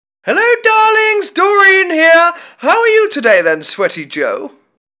Hello, darlings! Doreen here! How are you today then, Sweaty Joe?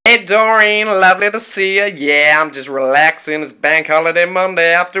 Hey Doreen, lovely to see you. Yeah, I'm just relaxing. It's bank holiday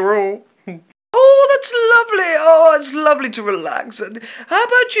Monday after all. Oh, that's lovely! Oh, it's lovely to relax. And how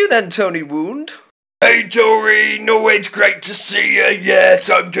about you then, Tony Wound? Hey Doreen, always great to see you.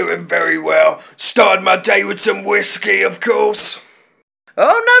 Yes, I'm doing very well. Started my day with some whiskey, of course.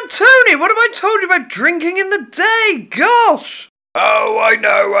 Oh, no, Tony! What have I told you about drinking in the day? Gosh! Oh, I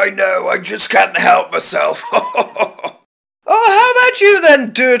know. I just can't help myself. Oh, how about you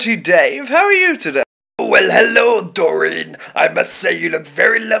then, Dirty Dave? How are you today? Well, hello, Doreen. I must say you look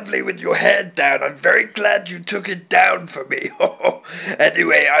very lovely with your hair down. I'm very glad you took it down for me.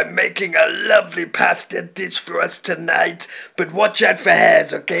 Anyway, I'm making a lovely pasta dish for us tonight. But watch out for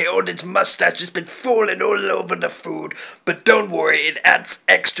hairs, okay? All this mustache has been falling all over the food. But don't worry, it adds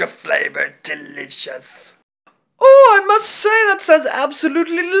extra flavor. Delicious. Oh, I must say that sounds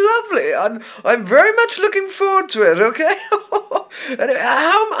absolutely lovely. I'm very much looking forward to it, okay? Anyway,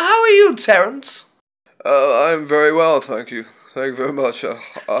 how are you, Terence? I'm very well, thank you. Thank you very much. I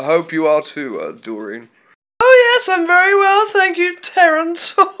hope you are too, Doreen. Oh, yes, I'm very well, thank you,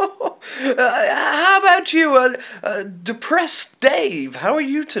 Terence. How about you, depressed Dave? How are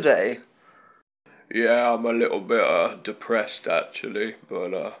you today? Yeah, I'm a little bit depressed actually,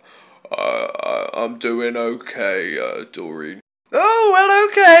 but I'm doing okay, Doreen. Oh, well,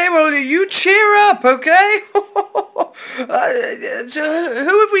 okay. Well, you cheer up, okay? So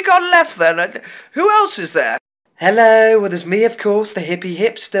who have we got left then? Who else is there? Hello, well, there's me, of course, the hippie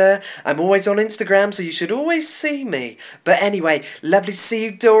hipster. I'm always on Instagram, so you should always see me. But anyway, lovely to see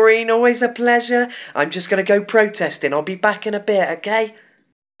you, Doreen. Always a pleasure. I'm just going to go protesting. I'll be back in a bit, okay?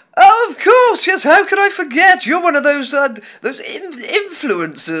 Oh, of course, yes, how could I forget? You're one of those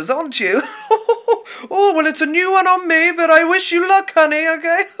influencers, aren't you? Oh, well, it's a new one on me, but I wish you luck, honey,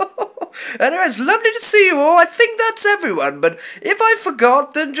 okay? Anyway, it's lovely to see you all. I think that's everyone, but if I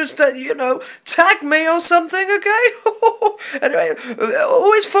forgot, then just, tag me or something, okay? Anyway,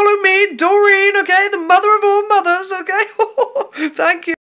 always follow me, Doreen, okay? The mother of all mothers, okay? Thank you.